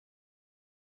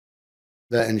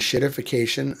The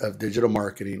enshittification of digital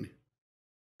marketing.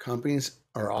 Companies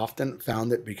are often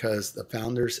founded because the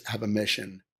founders have a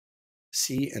mission: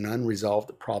 see an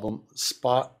unresolved problem,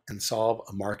 spot and solve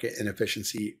a market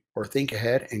inefficiency, or think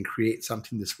ahead and create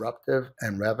something disruptive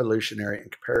and revolutionary in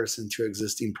comparison to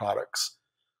existing products.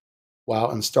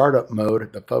 While in startup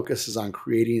mode, the focus is on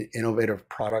creating innovative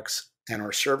products and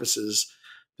or services.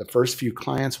 The first few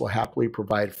clients will happily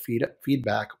provide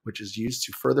feedback, which is used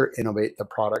to further innovate the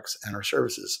products and or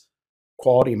services.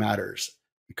 Quality matters.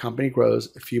 The company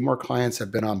grows, a few more clients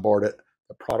have been onboarded,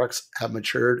 the products have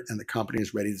matured, and the company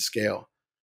is ready to scale.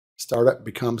 Startup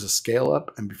becomes a scale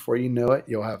up, and before you know it,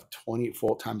 you'll have 20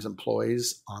 full-time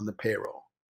employees on the payroll.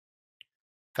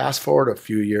 Fast forward a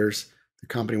few years, the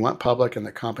company went public, and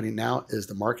the company now is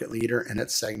the market leader in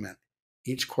its segment.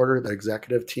 Each quarter, the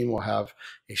executive team will have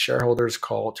a shareholders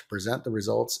call to present the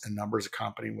results and numbers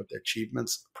accompanying with the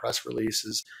achievements, press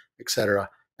releases, etc.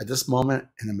 At this moment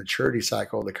in the maturity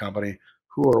cycle of the company,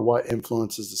 who or what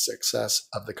influences the success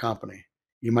of the company?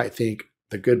 You might think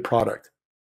the good product,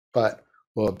 but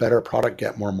will a better product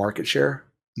get more market share?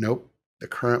 Nope. The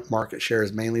current market share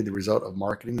is mainly the result of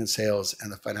marketing and sales,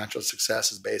 and the financial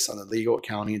success is based on the legal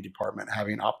accounting department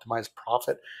having optimized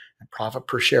profit and profit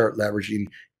per share, leveraging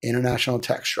international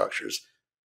tax structures.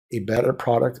 A better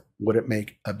product wouldn't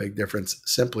make a big difference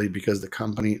simply because the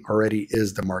company already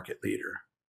is the market leader.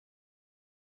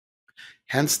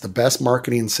 Hence, the best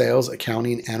marketing, sales,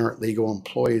 accounting, and or legal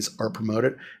employees are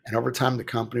promoted, and over time, the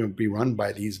company will be run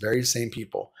by these very same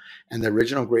people. And the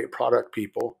original great product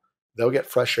people, they'll get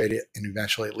frustrated and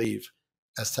eventually leave.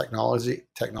 As technology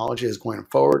is going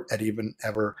forward at even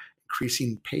ever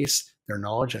increasing pace, their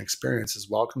knowledge and experience is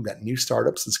welcomed at new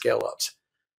startups and scale-ups.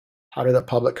 How do the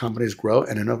public companies grow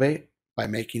and innovate? By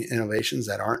making innovations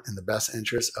that aren't in the best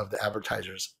interest of the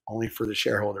advertisers, only for the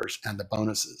shareholders and the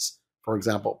bonuses. For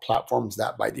example, platforms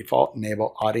that by default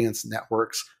enable audience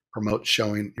networks promote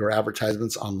showing your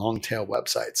advertisements on long-tail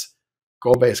websites.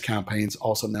 Goal-based campaigns,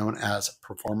 also known as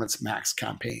performance max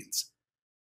campaigns.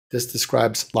 This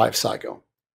describes life cycle: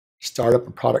 startup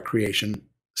and product creation,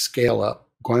 scale up,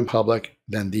 going public,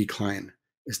 then decline.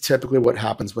 Is typically what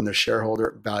happens when the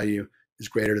shareholder value is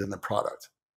greater than the product.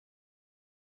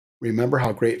 Remember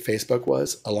how great Facebook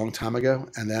was a long time ago,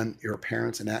 and then your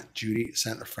parents and Aunt Judy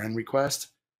sent a friend request?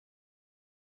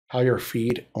 How your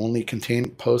feed only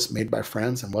contained posts made by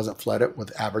friends and wasn't flooded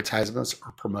with advertisements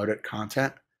or promoted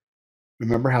content?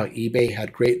 Remember how eBay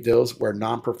had great deals where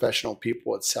non-professional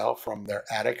people would sell from their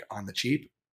attic on the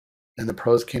cheap? Then the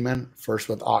pros came in, first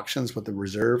with auctions with the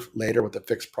reserve, later with a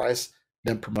fixed price,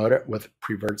 then promote it with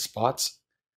preferred spots.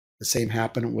 The same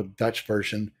happened with Dutch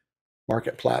version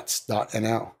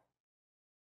marketplaats.nl.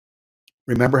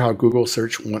 Remember how Google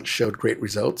search once showed great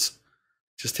results?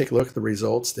 Just take a look at the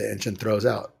results the engine throws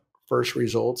out. First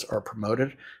results are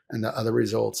promoted, and the other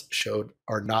results showed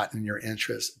are not in your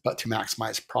interest, but to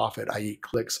maximize profit, i.e.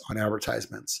 clicks on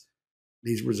advertisements.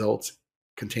 These results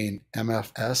contain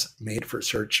MFS, made for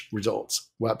search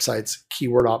results, websites,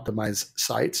 keyword optimized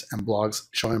sites, and blogs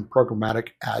showing programmatic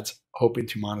ads hoping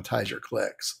to monetize your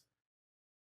clicks.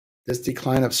 This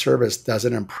decline of service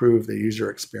doesn't improve the user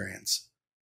experience.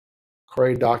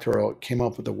 Cory Doctorow came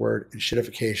up with the word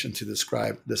enshittification to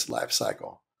describe this life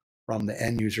cycle from the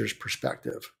end user's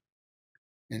perspective.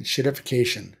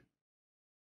 Enshittification.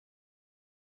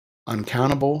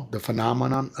 Uncountable, the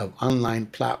phenomenon of online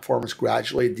platforms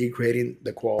gradually degrading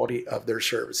the quality of their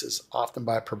services, often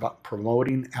by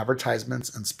promoting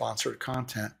advertisements and sponsored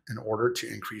content in order to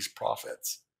increase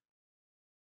profits.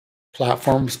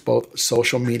 Platforms, both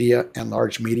social media and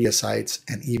large media sites,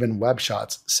 and even web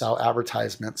shops sell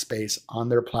advertisement space on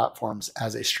their platforms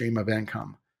as a stream of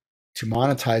income. To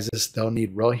monetize this, they'll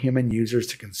need real human users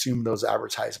to consume those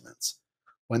advertisements.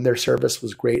 When their service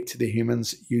was great to the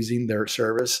humans using their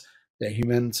service, the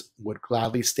humans would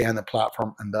gladly stay on the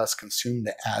platform and thus consume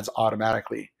the ads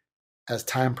automatically. As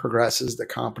time progresses, the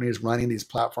companies running these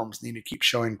platforms need to keep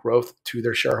showing growth to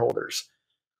their shareholders.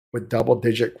 With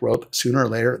double-digit growth, sooner or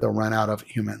later, they'll run out of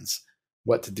humans.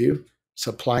 What to do?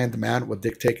 Supply and demand will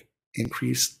dictate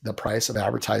increase the price of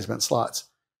advertisement slots,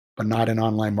 but not in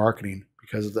online marketing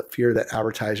because of the fear that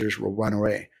advertisers will run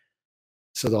away.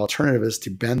 So the alternative is to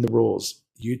bend the rules.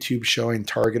 YouTube showing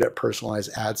targeted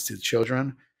personalized ads to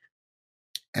children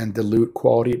and dilute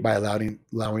quality by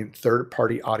allowing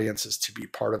third-party audiences to be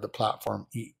part of the platform,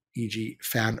 e.g.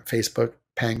 Facebook,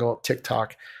 Pangle,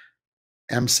 TikTok,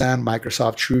 MSN,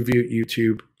 Microsoft, TrueView,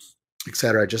 YouTube,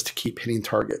 etc., just to keep hitting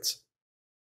targets.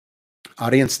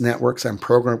 Audience networks and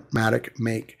programmatic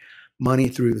make money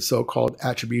through the so-called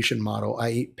attribution model,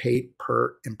 i.e. paid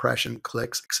per impression,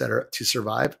 clicks, etc. To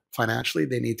survive financially,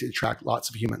 they need to attract lots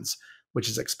of humans, which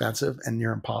is expensive and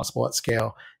near impossible at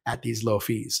scale at these low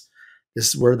fees.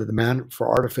 This is where the demand for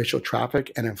artificial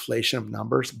traffic and inflation of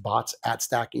numbers, bots, ad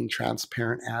stacking,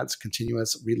 transparent ads,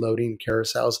 continuous reloading,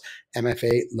 carousels,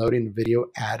 MFA, loading video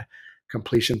ad,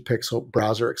 completion pixel,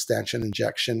 browser extension,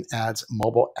 injection ads,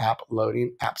 mobile app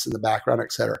loading, apps in the background,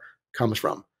 etc. comes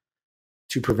from.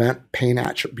 To prevent pain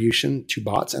attribution to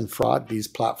bots and fraud, these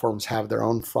platforms have their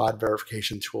own fraud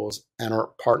verification tools and are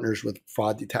partners with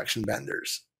fraud detection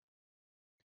vendors.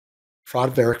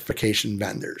 Fraud verification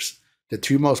vendors. The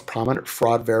two most prominent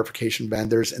fraud verification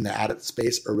vendors in the ad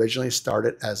space originally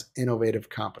started as innovative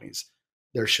companies.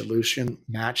 Their solution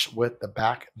matched with the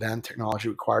back-then technology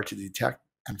required to detect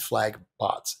and flag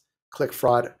bots, click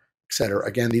fraud, etc.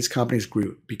 Again, these companies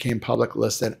grew, became public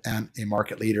listed, and a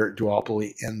market leader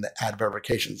duopoly in the ad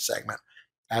verification segment.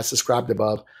 As described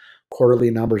above,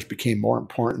 quarterly numbers became more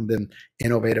important than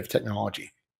innovative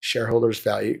technology. Shareholders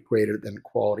value greater than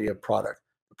quality of product.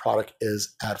 The product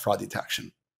is ad fraud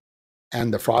detection.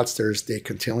 And the fraudsters, they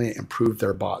continually improve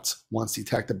their bots. Once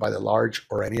detected by the large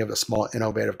or any of the small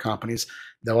innovative companies,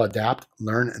 they'll adapt,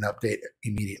 learn, and update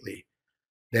immediately.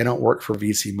 They don't work for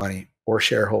VC money or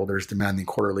shareholders demanding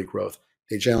quarterly growth.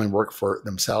 They generally work for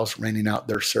themselves, renting out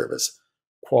their service.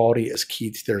 Quality is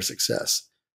key to their success.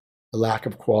 The lack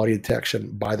of quality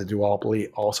detection by the duopoly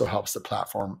also helps the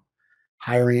platform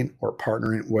hiring or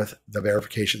partnering with the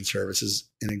verification services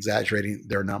and exaggerating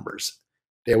their numbers.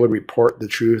 They would report the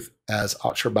truth as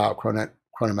Offshore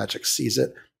Chronometrics sees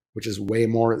it, which is way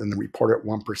more than the reported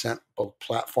 1% both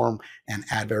platform and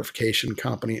ad verification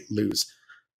company lose.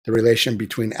 The relation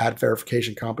between ad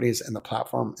verification companies and the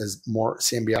platform is more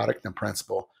symbiotic than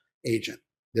principal agent.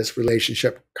 This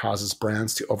relationship causes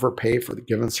brands to overpay for the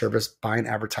given service, buying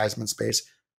advertisement space.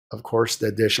 Of course, the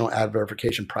additional ad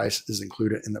verification price is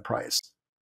included in the price.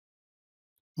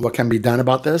 What can be done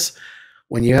about this?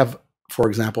 When you have, for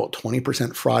example,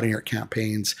 20% fraud in your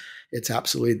campaigns, it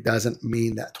absolutely doesn't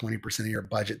mean that 20% of your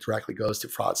budget directly goes to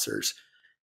fraudsters.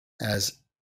 As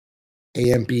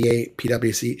AMBA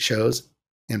PwC shows,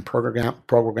 in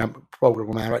programmatic,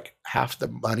 half the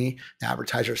money the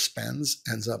advertiser spends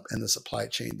ends up in the supply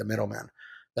chain, the middleman.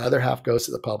 The other half goes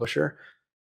to the publisher.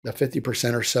 The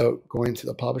 50% or so going to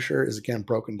the publisher is again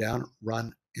broken down,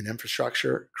 run in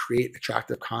infrastructure, create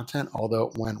attractive content,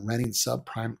 although when running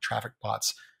subprime traffic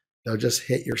bots, they'll just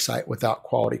hit your site without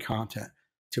quality content.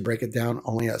 To break it down,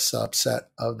 only a subset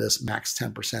of this max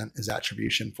 10% is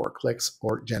attribution for clicks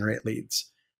or generate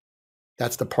leads.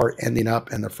 That's the part ending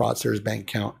up in the fraudster's bank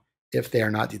account if they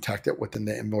are not detected within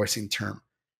the invoicing term.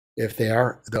 If they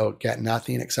are, they'll get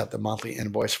nothing except a monthly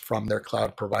invoice from their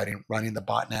cloud providing running the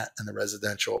botnet and the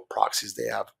residential proxies they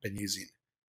have been using.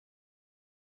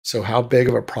 So how big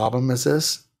of a problem is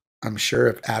this? I'm sure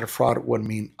if ad fraud would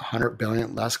mean 100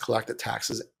 billion less collected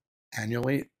taxes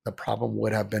annually, the problem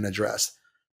would have been addressed.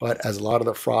 But as a lot of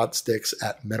the fraud sticks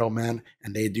at middlemen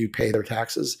and they do pay their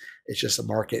taxes, it's just a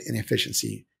market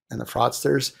inefficiency. And the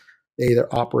fraudsters, they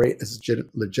either operate as a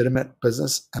legitimate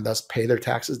business and thus pay their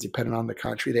taxes depending on the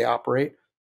country they operate.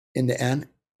 In the end,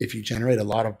 if you generate a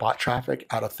lot of bot traffic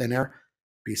out of thin air,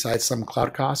 besides some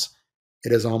cloud costs,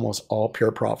 it is almost all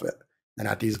pure profit. And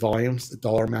at these volumes, the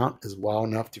dollar amount is well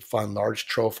enough to fund large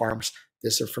troll farms,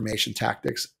 disinformation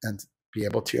tactics, and be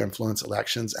able to influence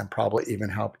elections and probably even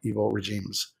help evil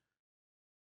regimes.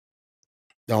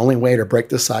 The only way to break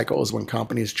this cycle is when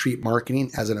companies treat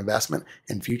marketing as an investment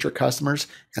in future customers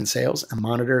and sales and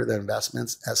monitor the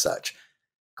investments as such.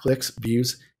 Clicks,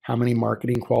 views, how many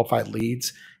marketing qualified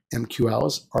leads,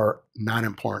 MQLs are not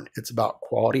important. It's about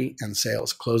quality and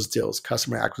sales, closed deals,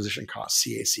 customer acquisition costs,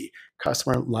 CAC,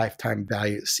 customer lifetime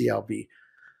value, CLV.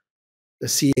 The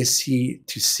CAC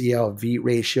to CLV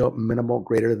ratio, minimal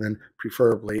greater than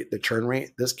preferably the churn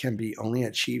rate. This can be only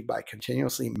achieved by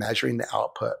continuously measuring the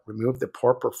output, remove the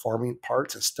poor performing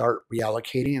parts, and start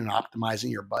reallocating and optimizing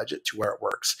your budget to where it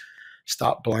works.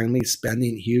 Stop blindly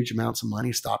spending huge amounts of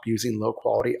money. Stop using low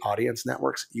quality audience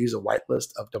networks. Use a whitelist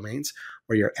of domains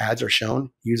where your ads are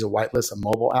shown. Use a whitelist of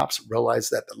mobile apps. Realize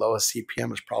that the lowest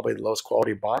CPM is probably the lowest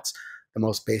quality bots. The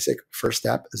most basic first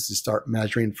step is to start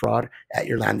measuring fraud at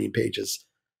your landing pages.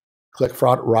 Click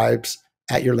fraud arrives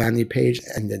at your landing page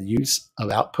and the use of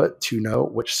output to know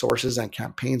which sources and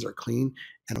campaigns are clean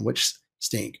and which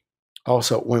stink.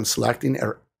 Also, when selecting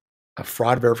a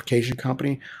fraud verification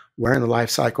company, where in the life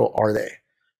cycle are they?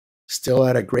 Still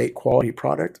at a great quality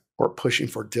product or pushing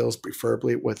for deals,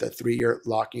 preferably with a 3-year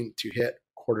locking to hit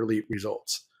quarterly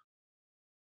results?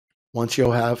 Once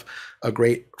you'll have a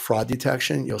great fraud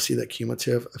detection, you'll see the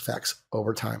cumulative effects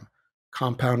over time.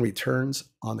 Compound returns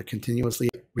on the continuously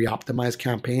re-optimized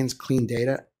campaigns, clean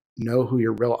data, know who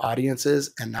your real audience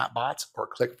is, and not bots or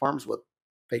click farms with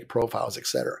fake profiles,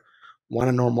 etc. Want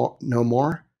to know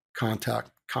more?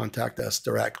 Contact us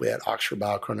directly at Oxford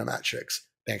Biochronometrics.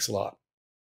 Thanks a lot.